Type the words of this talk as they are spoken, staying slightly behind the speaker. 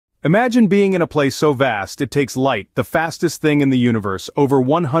Imagine being in a place so vast it takes light, the fastest thing in the universe, over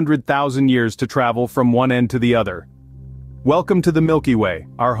 100,000 years to travel from one end to the other. Welcome to the Milky Way,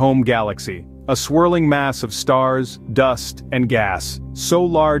 our home galaxy, a swirling mass of stars, dust, and gas, so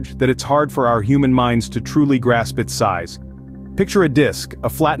large that it's hard for our human minds to truly grasp its size. Picture a disk, a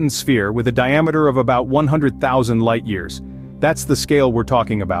flattened sphere with a diameter of about 100,000 light-years. That's the scale we're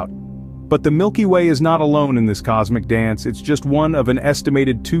talking about. But the Milky Way is not alone in this cosmic dance, it's just one of an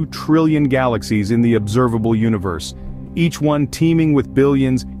estimated 2 trillion galaxies in the observable universe. Each one teeming with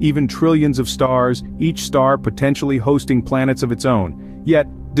billions, even trillions of stars, each star potentially hosting planets of its own. Yet,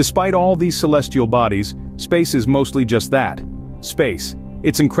 despite all these celestial bodies, space is mostly just that. Space.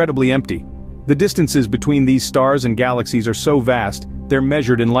 It's incredibly empty. The distances between these stars and galaxies are so vast, they're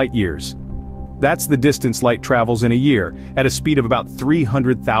measured in light-years. That's the distance light travels in a year, at a speed of about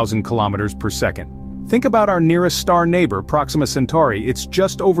 300,000 kilometers per second. Think about our nearest star neighbor, Proxima Centauri. It's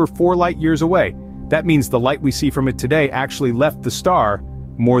just over 4 light-years away. That means the light we see from it today actually left the star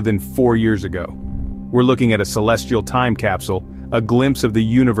more than 4 years ago. We're looking at a celestial time capsule, a glimpse of the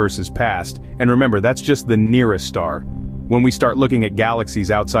universe's past, and remember, that's just the nearest star. When we start looking at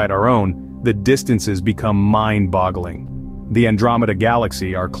galaxies outside our own, the distances become mind-boggling. The Andromeda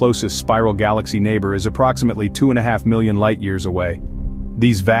Galaxy, our closest spiral galaxy neighbor, is approximately 2.5 million light-years away.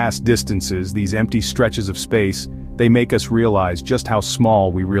 These vast distances, these empty stretches of space, they make us realize just how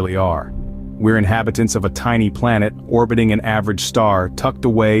small we really are. We're inhabitants of a tiny planet, orbiting an average star, tucked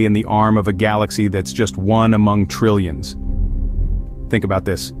away in the arm of a galaxy that's just one among trillions. Think about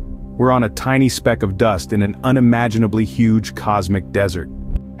this. We're on a tiny speck of dust in an unimaginably huge cosmic desert.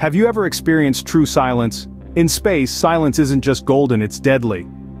 Have you ever experienced true silence? In space, silence isn't just golden, it's deadly.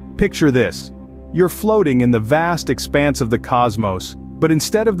 Picture this. You're floating in the vast expanse of the cosmos, but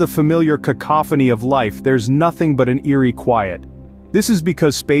instead of the familiar cacophony of life, there's nothing but an eerie quiet. This is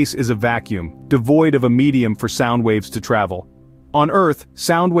because space is a vacuum, devoid of a medium for sound waves to travel. On Earth,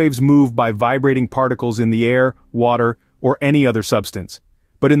 sound waves move by vibrating particles in the air, water, or any other substance.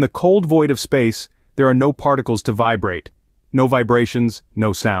 But in the cold void of space, there are no particles to vibrate. No vibrations,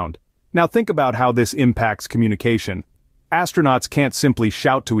 no sound. Now think about how this impacts communication. Astronauts can't simply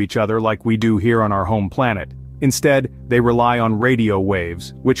shout to each other like we do here on our home planet. Instead, they rely on radio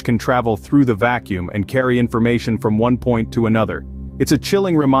waves, which can travel through the vacuum and carry information from one point to another. It's a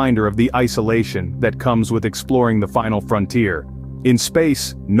chilling reminder of the isolation that comes with exploring the final frontier. In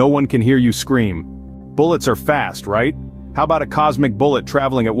space, no one can hear you scream. Bullets are fast, right? How about a cosmic bullet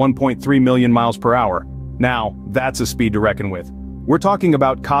traveling at 1.3 million miles per hour? Now, that's a speed to reckon with. We're talking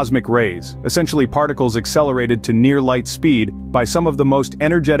about cosmic rays, essentially particles accelerated to near-light speed by some of the most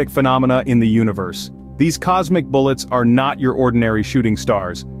energetic phenomena in the universe. These cosmic bullets are not your ordinary shooting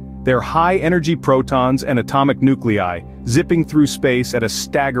stars. They're high-energy protons and atomic nuclei, zipping through space at a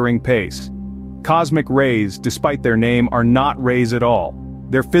staggering pace. Cosmic rays, despite their name, are not rays at all.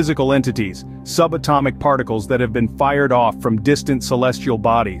 They're physical entities, subatomic particles that have been fired off from distant celestial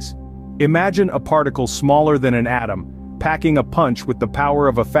bodies. Imagine a particle smaller than an atom, packing a punch with the power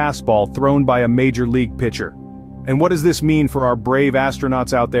of a fastball thrown by a major league pitcher. And what does this mean for our brave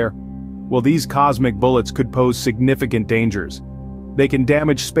astronauts out there? Well, these cosmic bullets could pose significant dangers. They can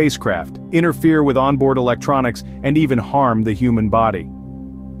damage spacecraft, interfere with onboard electronics, and even harm the human body.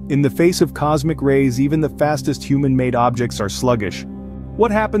 In the face of cosmic rays, even the fastest human-made objects are sluggish.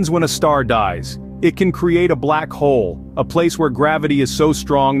 What happens when a star dies? It can create a black hole, a place where gravity is so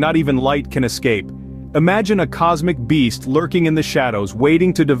strong not even light can escape. Imagine a cosmic beast lurking in the shadows,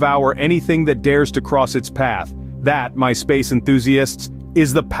 waiting to devour anything that dares to cross its path. That, my space enthusiasts,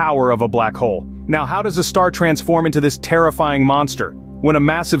 is the power of a black hole. Now, how does a star transform into this terrifying monster? When a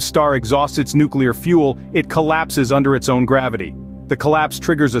massive star exhausts its nuclear fuel, it collapses under its own gravity. The collapse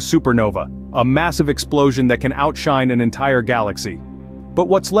triggers a supernova, a massive explosion that can outshine an entire galaxy. But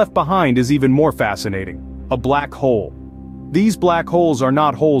what's left behind is even more fascinating. A black hole. These black holes are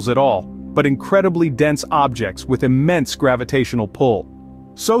not holes at all, but incredibly dense objects with immense gravitational pull.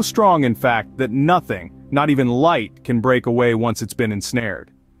 So strong, in fact, that nothing, not even light, can break away once it's been ensnared.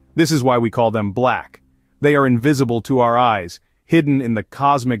 This is why we call them black. They are invisible to our eyes, hidden in the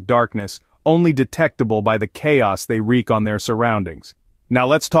cosmic darkness, only detectable by the chaos they wreak on their surroundings. Now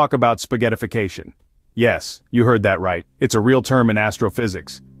let's talk about spaghettification. Yes, you heard that right. It's a real term in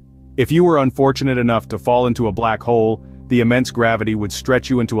astrophysics. If you were unfortunate enough to fall into a black hole, the immense gravity would stretch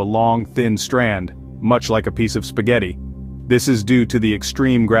you into a long, thin strand, much like a piece of spaghetti. This is due to the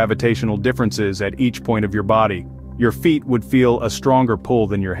extreme gravitational differences at each point of your body. Your feet would feel a stronger pull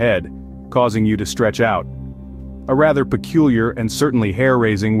than your head, causing you to stretch out. A rather peculiar and certainly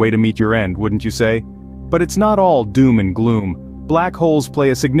hair-raising way to meet your end, wouldn't you say? But it's not all doom and gloom. black holes play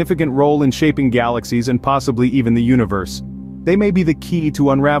a significant role in shaping galaxies and possibly even the universe. They may be the key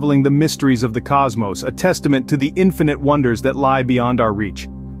to unraveling the mysteries of the cosmos, a testament to the infinite wonders that lie beyond our reach.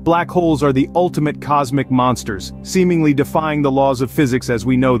 Black holes are the ultimate cosmic monsters, seemingly defying the laws of physics as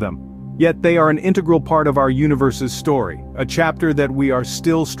we know them. Yet they are an integral part of our universe's story, a chapter that we are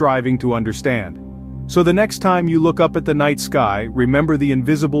still striving to understand. So the next time you look up at the night sky, remember the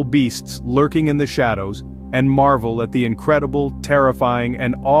invisible beasts lurking in the shadows, and marvel at the incredible, terrifying,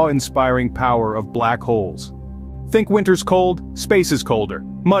 and awe-inspiring power of black holes. Think winter's cold? Space is colder.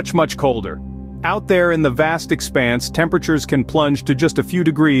 Much, much colder. Out there in the vast expanse, temperatures can plunge to just a few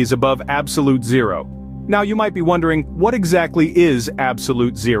degrees above absolute zero. Now you might be wondering, what exactly is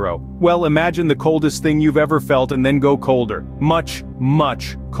absolute zero? Well, imagine the coldest thing you've ever felt and then go colder. Much,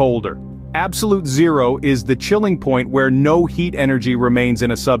 much colder. Absolute zero is the chilling point where no heat energy remains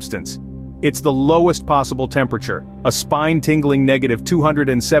in a substance. It's the lowest possible temperature, a spine-tingling negative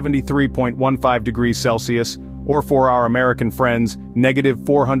 273.15 degrees Celsius, or for our American friends, negative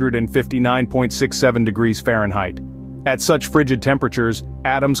 459.67 degrees Fahrenheit. At such frigid temperatures,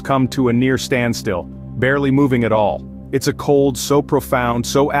 atoms come to a near standstill, barely moving at all. It's a cold so profound,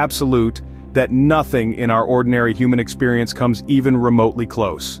 so absolute, that nothing in our ordinary human experience comes even remotely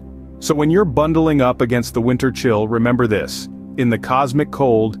close. So when you're bundling up against the winter chill, remember this: in the cosmic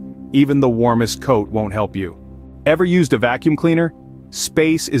cold, even the warmest coat won't help you. Ever used a vacuum cleaner?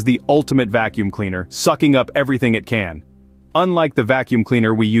 Space is the ultimate vacuum cleaner, sucking up everything it can. Unlike the vacuum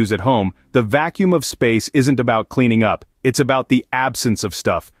cleaner we use at home, the vacuum of space isn't about cleaning up, it's about the absence of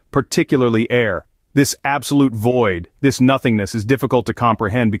stuff, particularly air. This absolute void, this nothingness is difficult to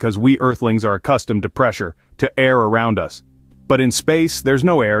comprehend because we Earthlings are accustomed to pressure, to air around us. But in space, there's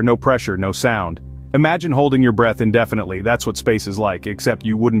no air, no pressure, no sound. Imagine holding your breath indefinitely. That's what space is like, except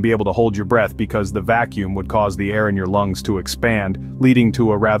you wouldn't be able to hold your breath because the vacuum would cause the air in your lungs to expand, leading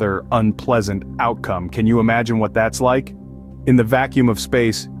to a rather unpleasant outcome. Can you imagine what that's like? In the vacuum of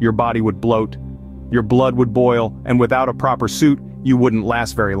space, your body would bloat, your blood would boil, and without a proper suit, you wouldn't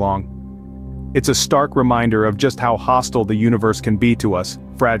last very long. It's a stark reminder of just how hostile the universe can be to us,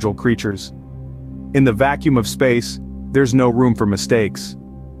 fragile creatures. In the vacuum of space, there's no room for mistakes.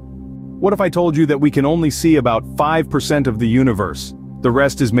 What if I told you that we can only see about 5% of the universe? The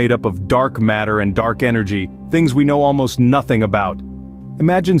rest is made up of dark matter and dark energy, things we know almost nothing about.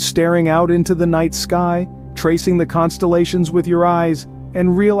 Imagine staring out into the night sky, tracing the constellations with your eyes,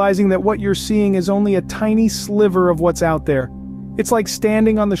 and realizing that what you're seeing is only a tiny sliver of what's out there. It's like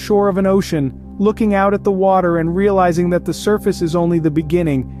standing on the shore of an ocean, looking out at the water and realizing that the surface is only the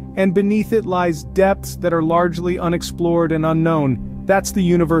beginning, and beneath it lies depths that are largely unexplored and unknown. That's the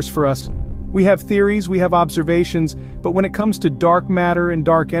universe for us. We have theories, we have observations, but when it comes to dark matter and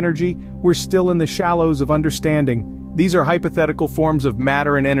dark energy, we're still in the shallows of understanding. These are hypothetical forms of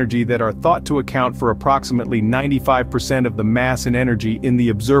matter and energy that are thought to account for approximately 95% of the mass and energy in the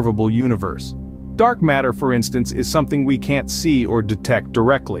observable universe. Dark matter, for instance, is something we can't see or detect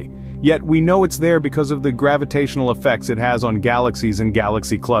directly. Yet we know it's there because of the gravitational effects it has on galaxies and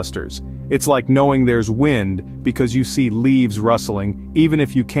galaxy clusters. It's like knowing there's wind because you see leaves rustling, even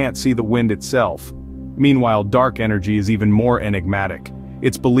if you can't see the wind itself. Meanwhile, dark energy is even more enigmatic.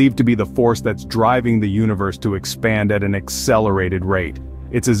 It's believed to be the force that's driving the universe to expand at an accelerated rate.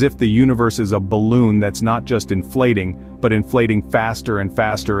 It's as if the universe is a balloon that's not just inflating, but inflating faster and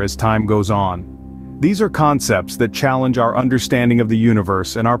faster as time goes on. These are concepts that challenge our understanding of the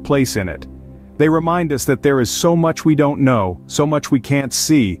universe and our place in it. They remind us that there is so much we don't know, so much we can't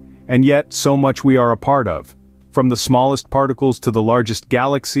see, and yet so much we are a part of. From the smallest particles to the largest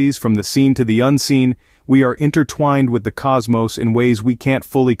galaxies, from the seen to the unseen, we are intertwined with the cosmos in ways we can't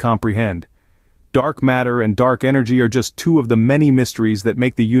fully comprehend. Dark matter and dark energy are just two of the many mysteries that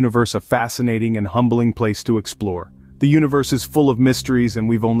make the universe a fascinating and humbling place to explore. The universe is full of mysteries and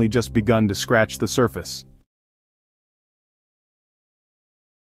we've only just begun to scratch the surface.